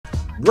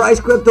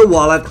Brise crypto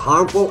wallet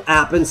harmful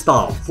app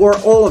installed. For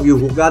all of you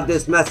who got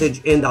this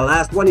message in the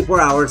last 24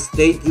 hours,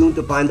 stay tuned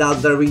to find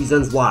out the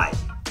reasons why.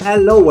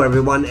 Hello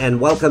everyone and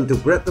welcome to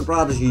Crypto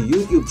Prodigy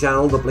YouTube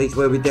channel, the place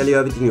where we tell you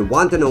everything you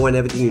want to know and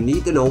everything you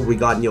need to know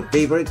regarding your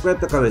favorite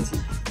cryptocurrency.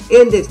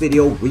 In this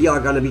video, we are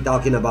going to be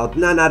talking about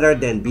none other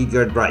than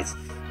Bitgert Brise.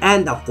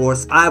 And of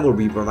course, I will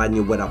be providing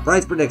you with a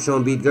price prediction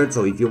on Bitgert,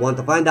 so if you want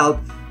to find out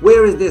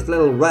where is this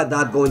little red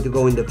dot going to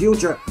go in the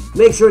future,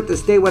 make sure to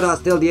stay with us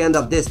till the end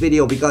of this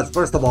video because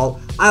first of all,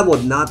 I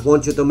would not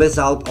want you to miss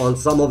out on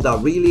some of the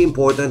really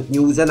important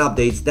news and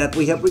updates that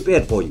we have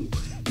prepared for you.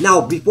 Now,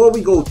 before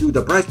we go to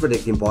the price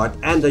predicting part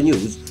and the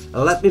news,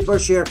 let me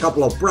first share a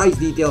couple of price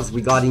details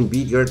regarding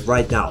Bitgert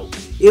right now.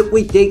 If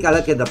we take a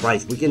look at the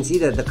price, we can see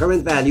that the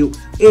current value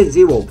is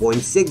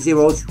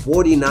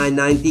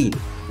 0.604919,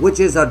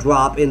 which is a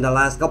drop in the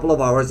last couple of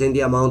hours in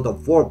the amount of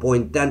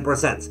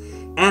 4.10%.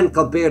 And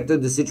compared to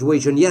the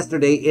situation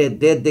yesterday, it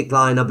did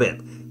decline a bit.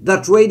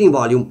 The trading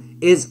volume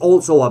is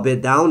also a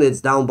bit down.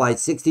 It's down by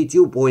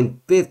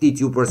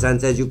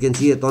 62.52% as you can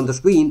see it on the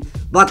screen.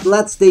 But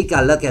let's take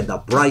a look at the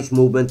price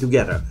movement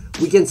together.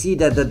 We can see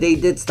that the day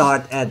did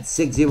start at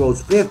 6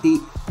 zeros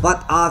 50,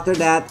 but after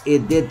that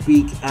it did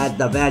peak at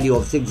the value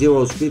of 6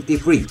 zeros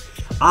 53.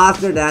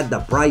 After that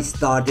the price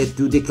started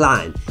to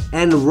decline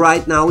and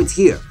right now it's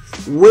here.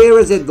 Where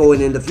is it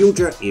going in the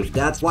future? If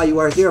that's what you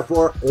are here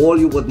for, all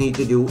you would need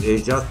to do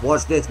is just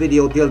watch this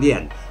video till the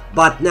end.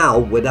 But now,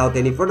 without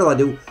any further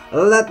ado,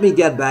 let me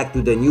get back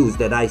to the news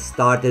that I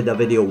started the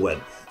video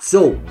with.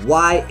 So,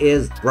 why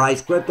is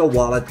Brise Crypto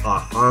Wallet a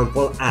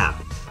harmful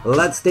app?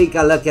 Let's take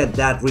a look at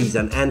that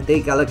reason and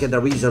take a look at the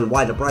reason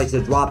why the price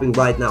is dropping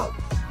right now.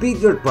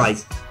 Bitgert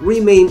Brise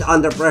remained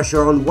under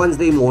pressure on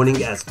Wednesday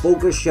morning as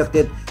focus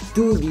shifted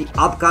to the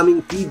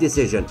upcoming fee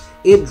decision.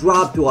 It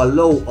dropped to a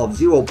low of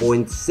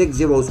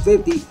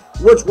 0.6050,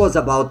 which was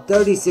about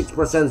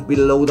 36%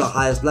 below the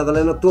highest level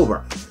in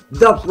October.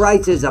 The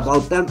price is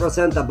about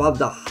 10% above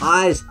the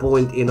highest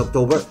point in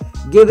October,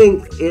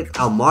 giving it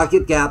a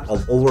market cap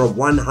of over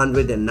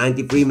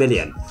 193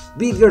 million.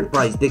 Bitgert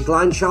Brise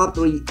declined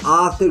sharply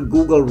after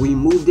Google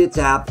removed its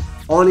app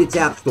on its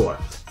App Store,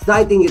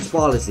 citing its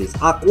policies.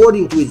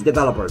 According to its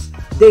developers,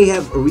 they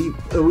have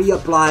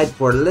reapplied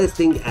for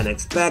listing and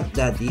expect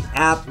that the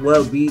app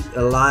will be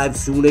live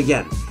soon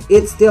again.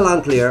 It's still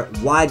unclear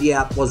why the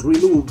app was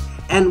removed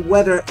and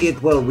whether it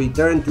will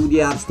return to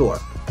the App Store.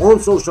 On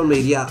social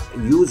media,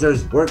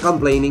 users were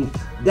complaining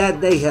that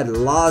they had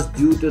lost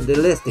due to the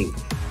listing.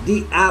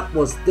 The app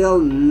was still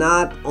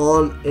not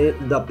on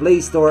the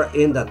Play Store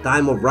in the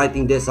time of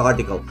writing this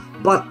article.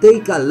 But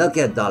take a look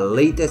at the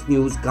latest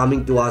news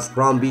coming to us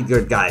from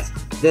Bitgert, guys.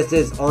 This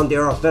is on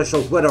their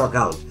official Twitter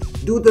account.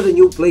 Due to the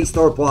new Play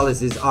Store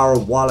policies, our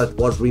wallet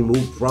was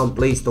removed from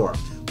Play Store.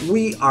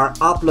 We are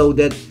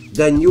uploaded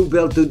the new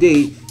build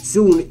today.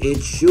 Soon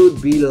it should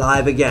be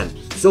live again.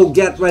 So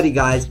get ready,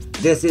 guys.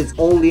 This is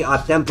only a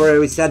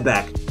temporary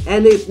setback.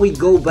 And if we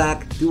go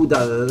back to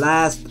the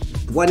last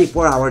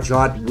 24-hour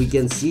chart, we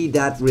can see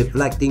that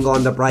reflecting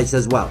on the price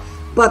as well.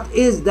 But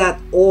is that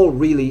all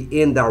really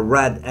in the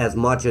red as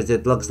much as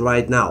it looks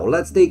right now?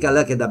 Let's take a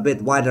look at a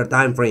bit wider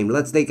time frame.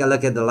 Let's take a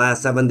look at the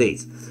last 7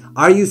 days.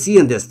 Are you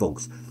seeing this,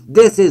 folks?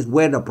 This is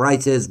where the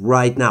price is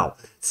right now.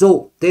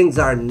 So things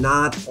are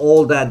not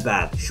all that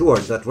bad. Sure,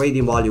 the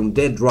trading volume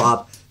did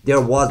drop. There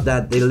was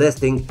that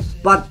delisting,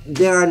 but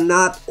they are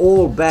not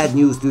all bad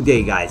news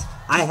today, guys.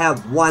 I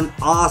have one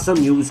awesome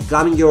news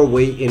coming your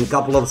way in a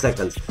couple of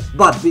seconds.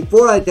 But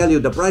before I tell you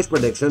the price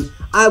prediction,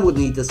 I would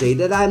need to say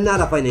that I'm not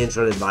a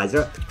financial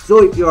advisor.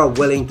 So if you are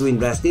willing to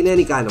invest in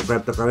any kind of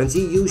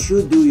cryptocurrency, you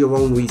should do your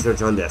own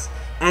research on this.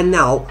 And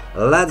now,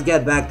 let's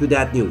get back to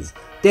that news.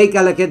 Take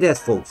a look at this,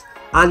 folks.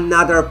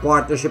 Another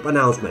partnership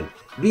announcement.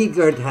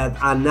 Bitgert had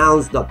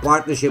announced the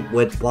partnership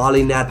with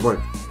Poly Network.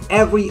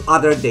 Every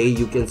other day,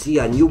 you can see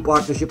a new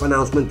partnership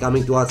announcement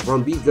coming to us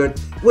from Bitgert,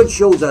 which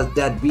shows us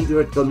that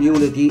Bitgert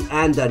community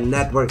and the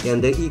network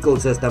and the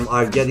ecosystem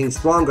are getting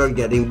stronger,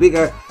 getting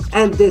bigger,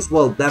 and this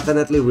will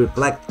definitely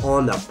reflect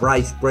on the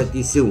price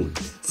pretty soon.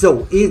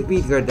 So, is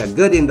Bitgert a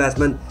good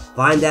investment?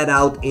 Find that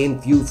out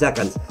in few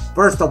seconds.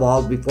 First of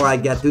all, before I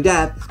get to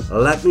that,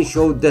 let me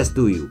show this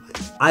to you.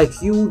 A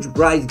huge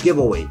Brise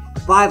giveaway,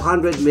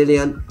 500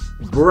 million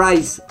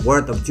Brise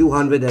worth of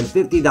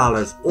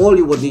 $250. All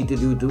you would need to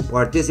do to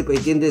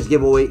participate in this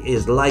giveaway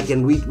is like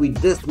and retweet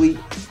this tweet,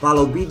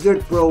 follow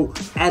Bitgert Pro,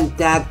 and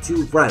tag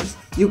 2 friends.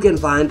 You can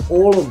find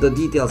all of the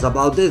details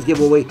about this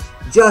giveaway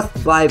just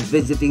by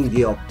visiting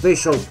the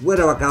official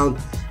Twitter account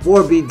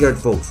for Bitgert,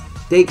 folks.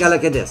 Take a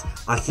look at this.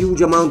 A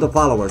huge amount of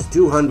followers,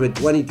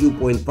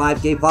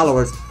 222.5k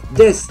followers.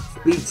 This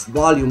speaks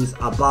volumes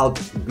about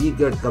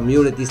Bitgert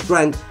community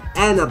strength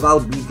and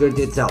about Bitgert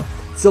itself.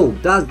 So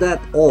does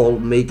that all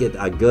make it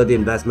a good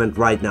investment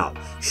right now?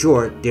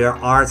 Sure, there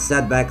are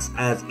setbacks,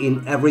 as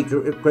in every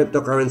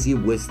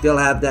cryptocurrency. We still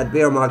have that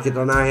bear market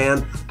on our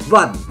hand,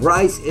 but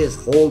Brise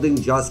is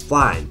holding just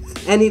fine.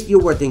 And if you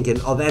were thinking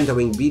of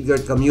entering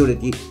Bitgert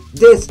community,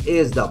 this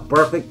is the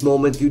perfect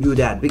moment to do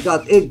that,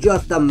 because it's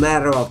just a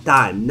matter of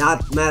time,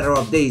 not matter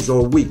of days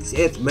or weeks.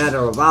 It's matter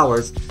of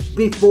hours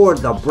before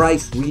the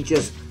Brise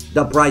reaches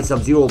the price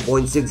of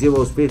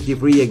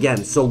 0.6053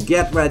 again. So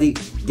get ready,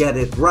 get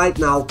it right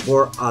now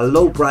for a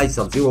low price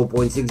of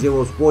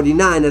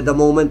 0.6049 at the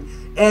moment,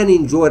 and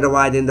enjoy the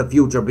ride in the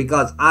future,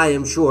 because I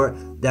am sure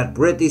that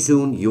pretty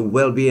soon you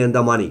will be in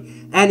the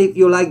money. And if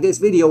you like this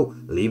video,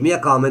 leave me a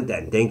comment,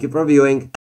 and thank you for viewing.